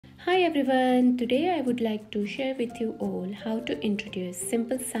Hi everyone, today I would like to share with you all how to introduce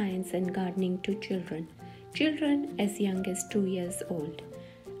simple science and gardening to children as young as 2 years old.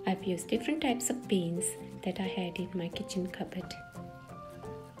 I've used different types of beans that I had in my kitchen cupboard.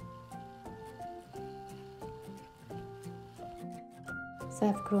 So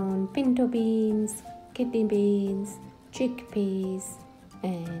I've grown pinto beans, kidney beans, chickpeas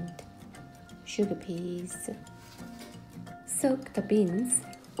and sugar peas. Soak the beans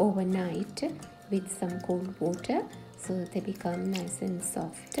overnight with some cold water so they become nice and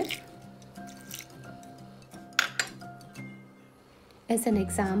soft. As an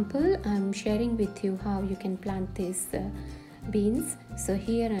example, I'm sharing with you how you can plant these beans. So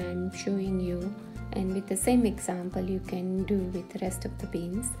here I'm showing you, and with the same example you can do with the rest of the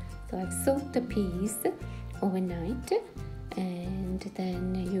beans. So I've soaked the peas overnight, and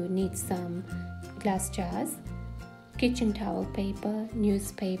then you need some glass jars, kitchen towel paper,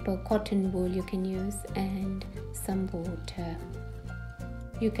 newspaper, cotton wool you can use, and some water.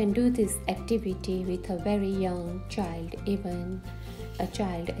 You can do this activity with a very young child, even a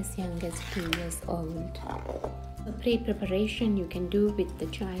child as young as 2 years old. A pre-preparation you can do with the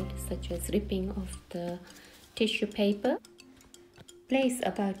child, such as ripping off the tissue paper. Place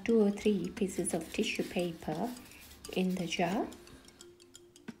about 2 or 3 pieces of tissue paper in the jar.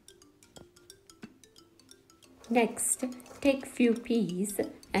 Next, take few peas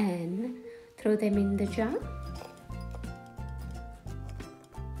and throw them in the jar.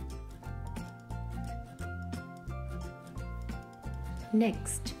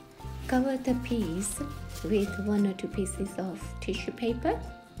 Next, cover the peas with 1 or 2 pieces of tissue paper.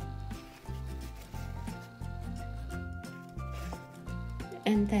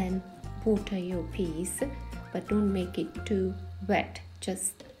 And then water your peas, but don't make it too wet,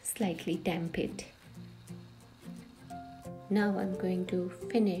 just slightly damp it. Now I'm going to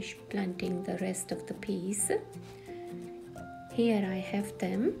finish planting the rest of the peas. Here I have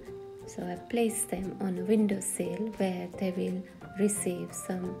them, so I've placed them on a windowsill where they will receive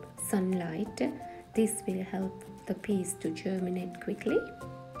some sunlight. This will help the peas to germinate quickly.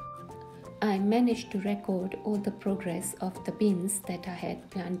 I managed to record all the progress of the beans that I had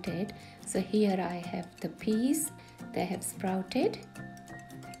planted. So here I have the peas, they have sprouted.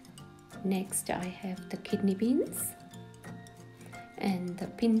 Next I have the kidney beans and the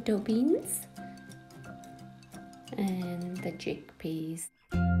pinto beans and the chickpeas.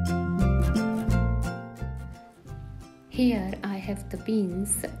 Here I have the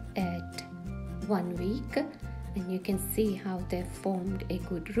beans at 1 week, and you can see how they've formed a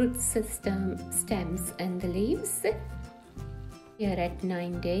good root system, stems and the leaves. Here at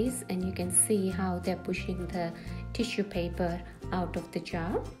 9 days, and you can see how they're pushing the tissue paper out of the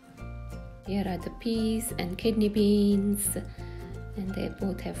jar. Here are the peas and kidney beans, and they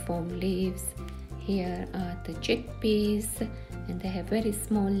both have formed leaves. Here are the chickpeas, and they have very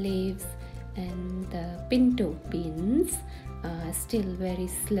small leaves, and the pinto beans are still very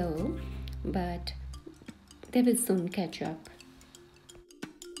slow, but they will soon catch up.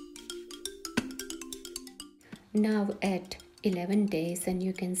 Now at 11 days, and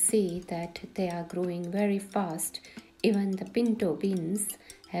you can see that they are growing very fast. Even the pinto beans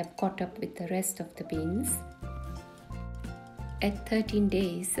have caught up with the rest of the beans. At 13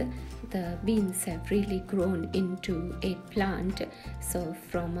 days, the beans have really grown into a plant. So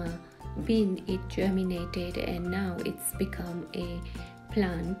from a bean it germinated, and now it's become a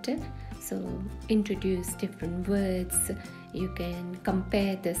plant. So introduce different words. You can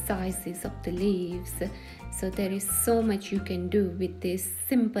compare the sizes of the leaves. So there is so much you can do with this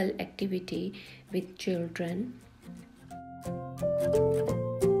simple activity with children.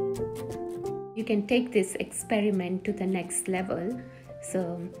 You can take this experiment to the next level.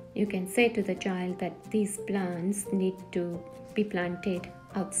 So you can say to the child that these plants need to be planted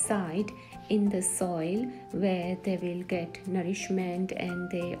outside in the soil where they will get nourishment,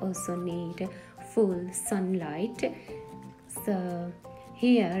 and they also need full sunlight. So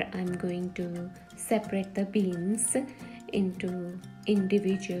here I'm going to separate the beans into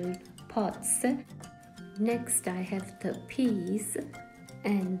individual pots. Next I have the peas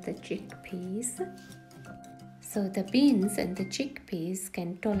and the chickpeas. So the beans and the chickpeas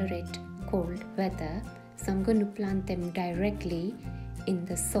can tolerate cold weather, so I'm going to plant them directly in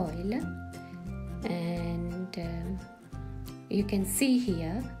the soil. And you can see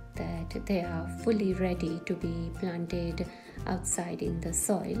here that they are fully ready to be planted outside in the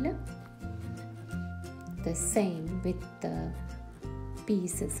soil. The same with the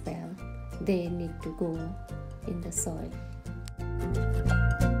peas as well, they need to go in the soil.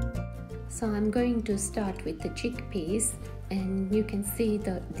 So I'm going to start with the chickpeas. and you can see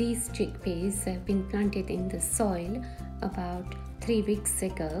these chickpeas have been planted in the soil about 3 weeks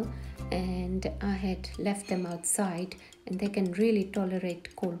ago, and I had left them outside, and they can really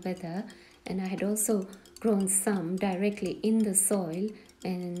tolerate cold weather. And I had also grown some directly in the soil,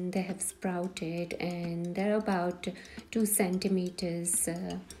 and they have sprouted, and they're about 2 centimeters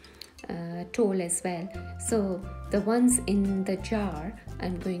tall as well. So the ones in the jar,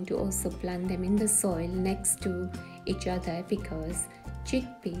 I'm going to also plant them in the soil next to each other, because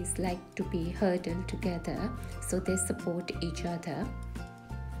chickpeas like to be huddled together, so they support each other.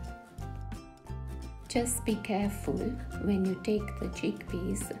 Just be careful when you take the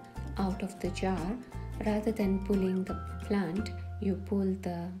chickpeas out of the jar. Rather than pulling the plant, you pull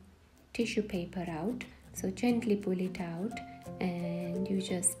the tissue paper out. So gently pull it out and you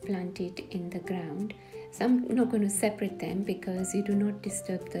just plant it in the ground. So I'm not going to separate them because you do not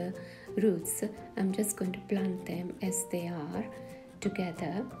disturb the roots. I'm just going to plant them as they are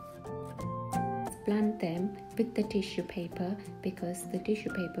together. Plant them with the tissue paper because the tissue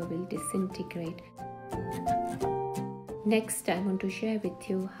paper will disintegrate. Next, I want to share with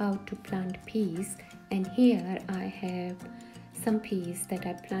you how to plant peas, and here I have some peas that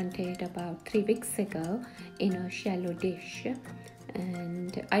I planted about 3 weeks ago in a shallow dish,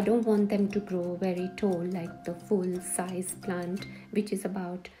 and I don't want them to grow very tall like the full size plant, which is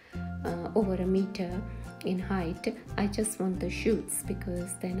about over a meter in height. I just want the shoots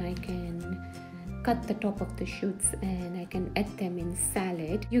because then I can cut the top of the shoots and I can add them in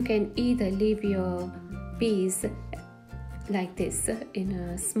salad. You can either leave your peas like this in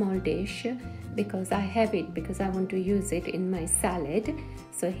a small dish, because I have it because I want to use it in my salad.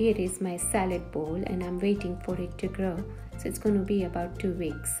 So here is my salad bowl and I'm waiting for it to grow. So it's going to be about 2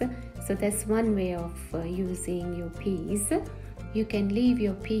 weeks. So that's one way of using your peas. You can leave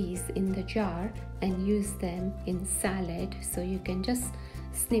your peas in the jar and use them in salad. So you can just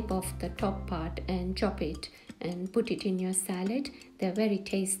snip off the top part and chop it and put it in your salad. They're very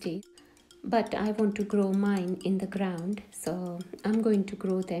tasty. But I want to grow mine in the ground, so I'm going to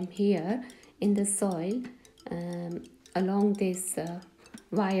grow them here in the soil along this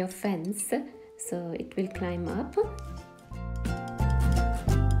wire fence, so it will climb up.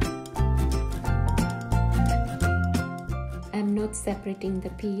 I'm not separating the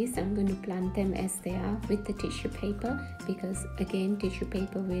peas. I'm going to plant them as they are with the tissue paper, because again tissue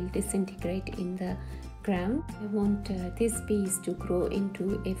paper will disintegrate in the ground. I want these peas to grow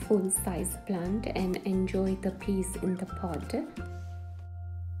into a full-size plant and enjoy the peas in the pot.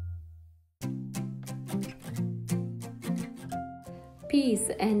 Peas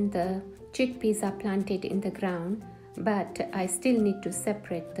and the chickpeas are planted in the ground, but I still need to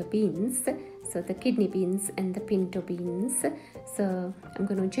separate the beans, so the kidney beans and the pinto beans. So I'm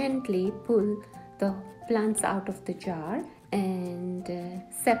going to gently pull the plants out of the jar and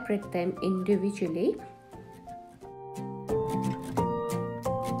separate them individually.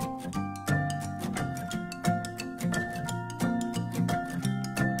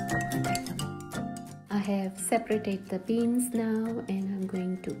 I have separated the beans now, and I'm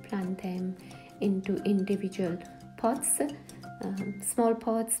going to plant them into individual pots, small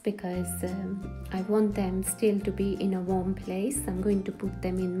pots, because I want them still to be in a warm place. I'm going to put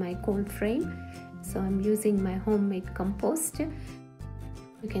them in my cold frame, so I'm using my homemade compost.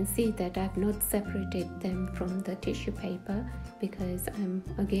 You can see that I've not separated them from the tissue paper because I'm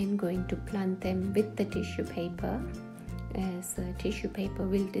again going to plant them with the tissue paper, as the tissue paper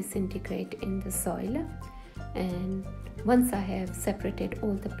will disintegrate in the soil. And once I have separated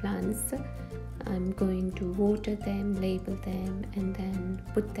all the plants, I'm going to water them, label them, and then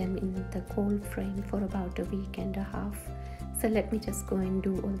put them in the cold frame for about a week and a half. So let me just go and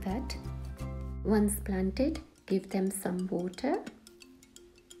do all that. Once planted, give them some water.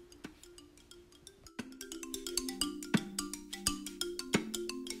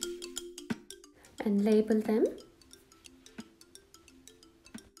 And label them.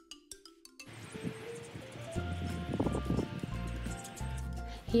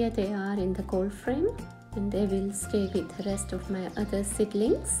 Here they are in the cold frame, and they will stay with the rest of my other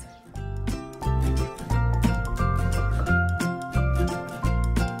seedlings.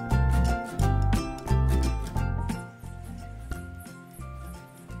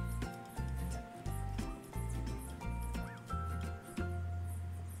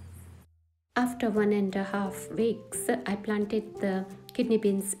 After 1.5 weeks, I planted the kidney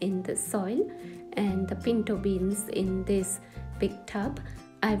beans in the soil and the pinto beans in this big tub.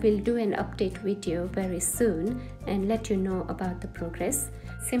 I will do an update video very soon and let you know about the progress.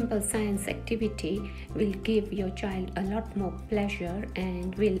 Simple science activity will give your child a lot more pleasure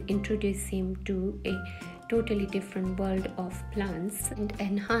and will introduce him to totally different world of plants and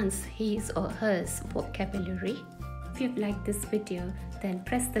enhance his or her vocabulary. If you've liked this video, then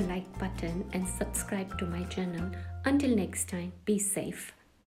press the like button and subscribe to my channel. Until next time, be safe.